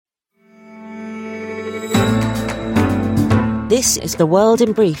This is The World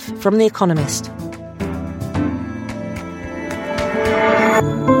in Brief from The Economist.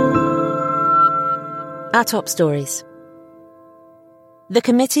 Our top stories. The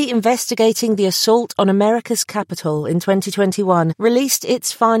committee investigating the assault on America's Capitol in 2021 released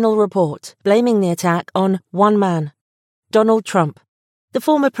its final report, blaming the attack on one man, Donald Trump. The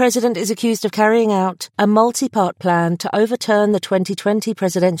former president is accused of carrying out a multi-part plan to overturn the 2020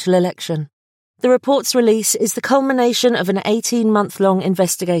 presidential election. The report's release is the culmination of an 18-month-long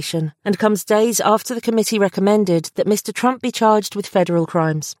investigation and comes days after the committee recommended that Mr. Trump be charged with federal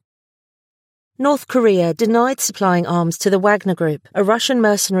crimes. North Korea denied supplying arms to the Wagner Group, a Russian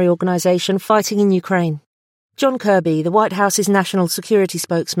mercenary organization fighting in Ukraine. John Kirby, the White House's national security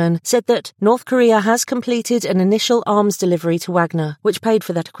spokesman, said that North Korea has completed an initial arms delivery to Wagner, which paid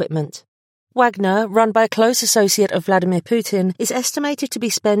for that equipment. Wagner, run by a close associate of Vladimir Putin, is estimated to be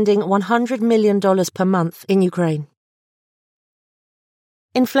spending $100 million per month in Ukraine.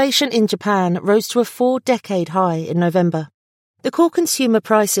 Inflation in Japan rose to a 4-decade high in November. The core consumer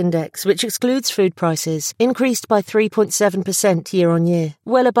price index, which excludes food prices, increased by 3.7% year-on-year,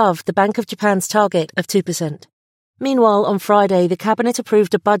 well above the Bank of Japan's target of 2%. Meanwhile, on Friday, the cabinet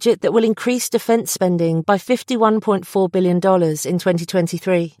approved a budget that will increase defense spending by $51.4 billion in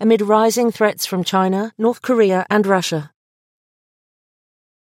 2023, amid rising threats from China, North Korea, and Russia.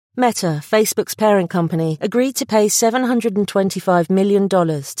 Meta, Facebook's parent company, agreed to pay $725 million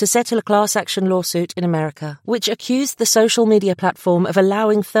to settle a class action lawsuit in America, which accused the social media platform of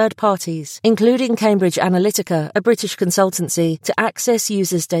allowing third parties, including Cambridge Analytica, a British consultancy, to access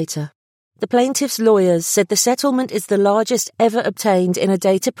users' data. The plaintiff's lawyers said the settlement is the largest ever obtained in a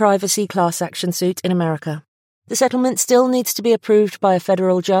data privacy class action suit in America. The settlement still needs to be approved by a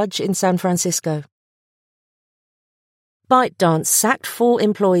federal judge in San Francisco. ByteDance sacked 4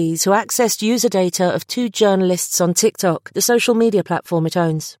 employees who accessed user data of 2 journalists on TikTok, the social media platform it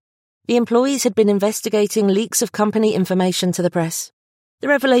owns. The employees had been investigating leaks of company information to the press. The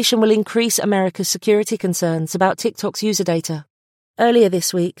revelation will increase America's security concerns about TikTok's user data. Earlier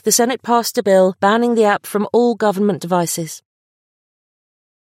this week, the Senate passed a bill banning the app from all government devices.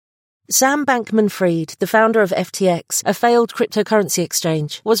 Sam Bankman-Fried, the founder of FTX, a failed cryptocurrency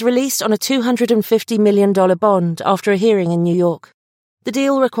exchange, was released on a $250 million bond after a hearing in New York. The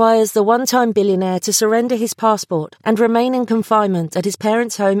deal requires the one-time billionaire to surrender his passport and remain in confinement at his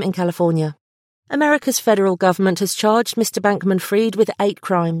parents' home in California. America's federal government has charged Mr. Bankman-Fried with 8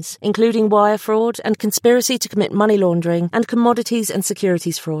 crimes, including wire fraud and conspiracy to commit money laundering and commodities and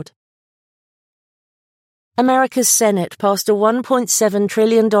securities fraud. America's Senate passed a $1.7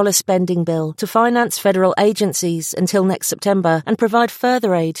 trillion spending bill to finance federal agencies until next September and provide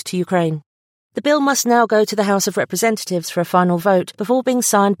further aid to Ukraine. The bill must now go to the House of Representatives for a final vote before being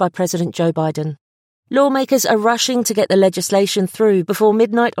signed by President Joe Biden. Lawmakers are rushing to get the legislation through before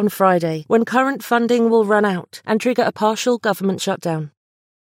midnight on Friday, when current funding will run out and trigger a partial government shutdown.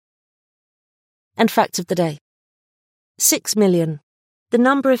 And fact of the day. 6 million. The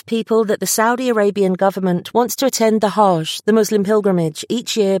number of people that the Saudi Arabian government wants to attend the Hajj, the Muslim pilgrimage,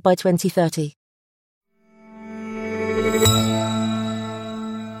 each year by 2030.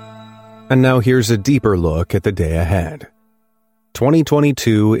 And now here's a deeper look at the day ahead.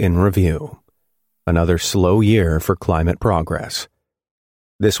 2022 in review. Another slow year for climate progress.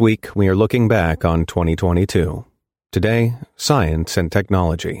 This week, we are looking back on 2022. Today, science and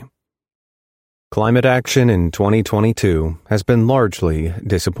technology. Climate action in 2022 has been largely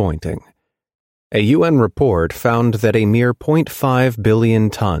disappointing. A UN report found that a mere 0.5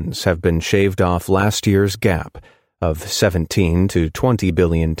 billion tons have been shaved off last year's gap of 17 to 20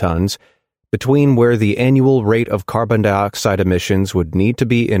 billion tons between where the annual rate of carbon dioxide emissions would need to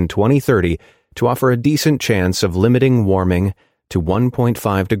be in 2030 to offer a decent chance of limiting warming to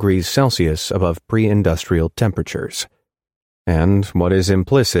 1.5 degrees Celsius above pre-industrial temperatures. And what is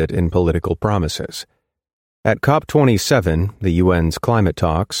implicit in political promises. At COP27, the UN's climate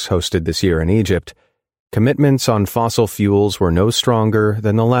talks, hosted this year in Egypt, commitments on fossil fuels were no stronger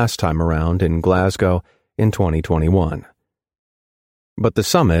than the last time around in Glasgow in 2021. But the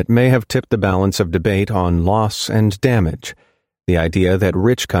summit may have tipped the balance of debate on loss and damage, the idea that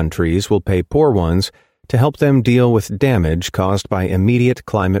rich countries will pay poor ones to help them deal with damage caused by immediate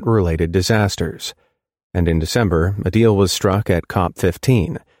climate-related disasters. And in December, a deal was struck at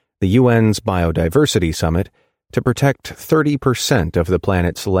COP15, the UN's biodiversity summit, to protect 30% of the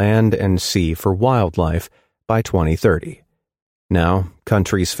planet's land and sea for wildlife by 2030. Now,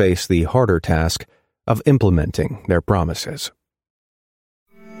 countries face the harder task of implementing their promises.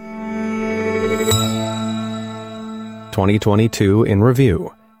 2022 in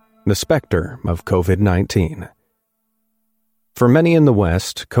review. The specter of COVID-19. For many in the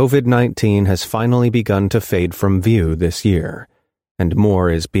West, COVID-19 has finally begun to fade from view this year, and more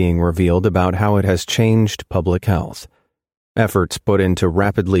is being revealed about how it has changed public health. Efforts put into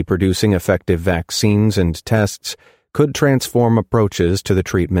rapidly producing effective vaccines and tests could transform approaches to the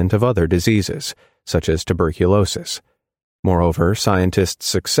treatment of other diseases, such as tuberculosis. Moreover, scientists'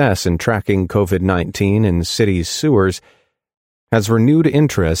 success in tracking COVID-19 in cities' sewers has renewed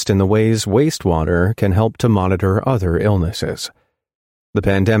interest in the ways wastewater can help to monitor other illnesses. The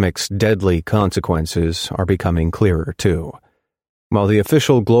pandemic's deadly consequences are becoming clearer, too. While the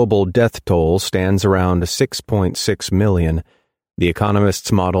official global death toll stands around 6.6 million, The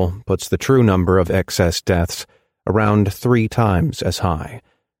Economist's model puts the true number of excess deaths around 3 times as high,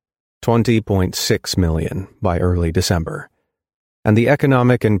 20.6 million by early December. And the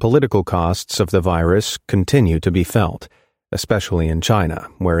economic and political costs of the virus continue to be felt, especially in China,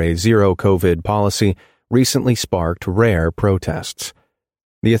 where a zero-COVID policy recently sparked rare protests.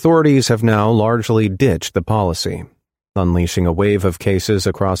 The authorities have now largely ditched the policy, unleashing a wave of cases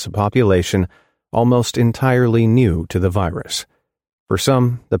across a population almost entirely new to the virus. For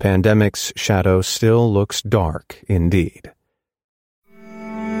some, the pandemic's shadow still looks dark indeed.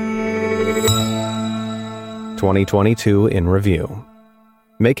 2022 in Review.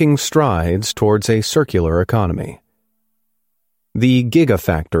 Making strides towards a circular economy. The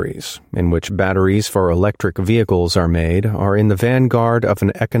gigafactories, in which batteries for electric vehicles are made, are in the vanguard of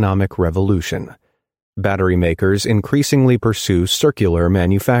an economic revolution. Battery makers increasingly pursue circular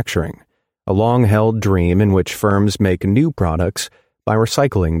manufacturing, a long-held dream in which firms make new products by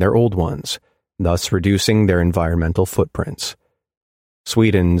recycling their old ones, thus reducing their environmental footprints.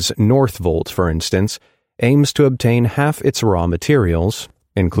 Sweden's Northvolt, for instance, aims to obtain half its raw materials,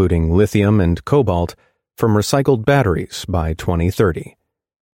 including lithium and cobalt, from recycled batteries by 2030.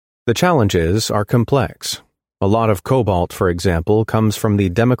 The challenges are complex. A lot of cobalt, for example, comes from the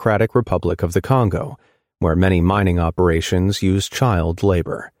Democratic Republic of the Congo, where many mining operations use child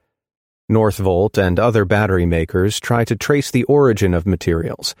labor. Northvolt and other battery makers try to trace the origin of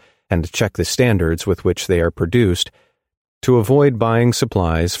materials and check the standards with which they are produced to avoid buying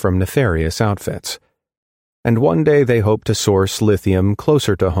supplies from nefarious outfits. And one day they hope to source lithium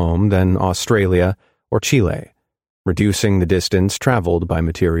closer to home than Australia or Chile, reducing the distance traveled by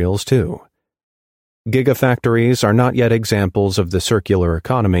materials too. Gigafactories are not yet examples of the circular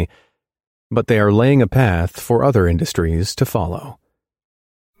economy, but they are laying a path for other industries to follow.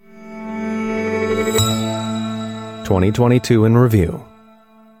 2022 in Review.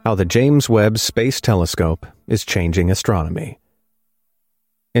 How the James Webb Space Telescope is changing astronomy.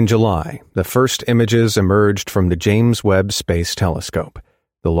 In July, the first images emerged from the James Webb Space Telescope,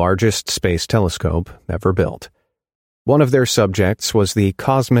 the largest space telescope ever built. One of their subjects was the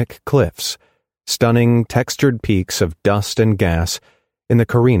cosmic cliffs, stunning textured peaks of dust and gas in the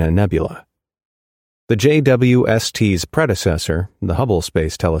Carina Nebula. The JWST's predecessor, the Hubble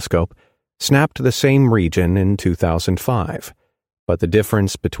Space Telescope, snapped the same region in 2005, but the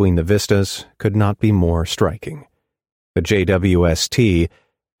difference between the vistas could not be more striking. The JWST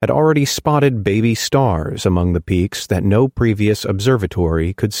had already spotted baby stars among the peaks that no previous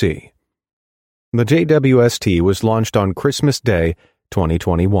observatory could see. The JWST was launched on Christmas Day,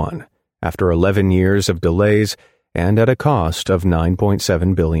 2021, after 11 years of delays and at a cost of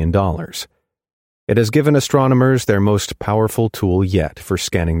 $9.7 billion. It has given astronomers their most powerful tool yet for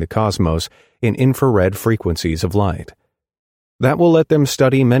scanning the cosmos in infrared frequencies of light. That will let them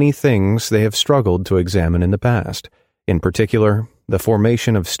study many things they have struggled to examine in the past, in particular, the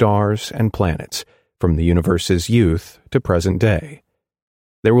formation of stars and planets from the universe's youth to present day.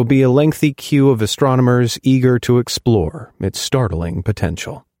 There will be a lengthy queue of astronomers eager to explore its startling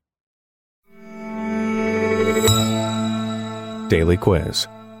potential. Daily Quiz.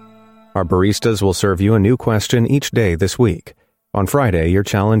 Our baristas will serve you a new question each day this week. On Friday, your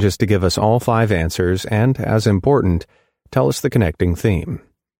challenge is to give us all 5 answers and, as important, tell us the connecting theme.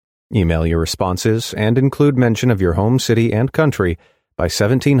 Email your responses and include mention of your home city and country by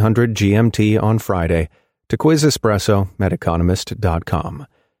 1700 GMT on Friday to quizespresso@economist.com.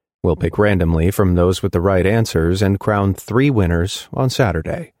 We'll pick randomly from those with the right answers and crown 3 winners on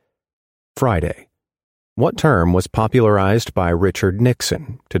Saturday. Friday. What term was popularized by Richard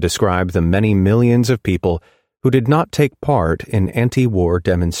Nixon to describe the many millions of people who did not take part in anti-war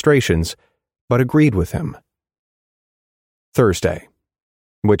demonstrations but agreed with him? Thursday.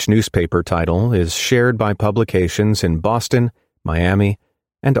 Which newspaper title is shared by publications in Boston, Miami,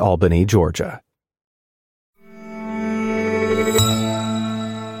 and Albany, Georgia?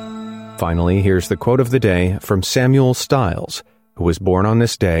 Finally, here's the quote of the day from Samuel Styles, who was born on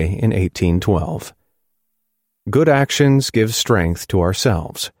this day in 1812. Good actions give strength to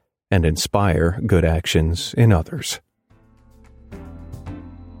ourselves and inspire good actions in others.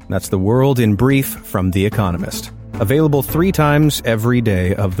 That's The World in Brief from The Economist, available 3 times every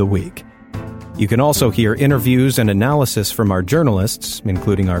day of the week. You can also hear interviews and analysis from our journalists,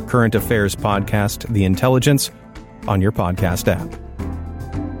 including our current affairs podcast, The Intelligence, on your podcast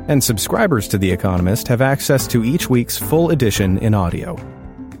app. And subscribers to The Economist have access to each week's full edition in audio.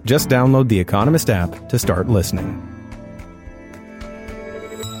 Just download the Economist app to start listening.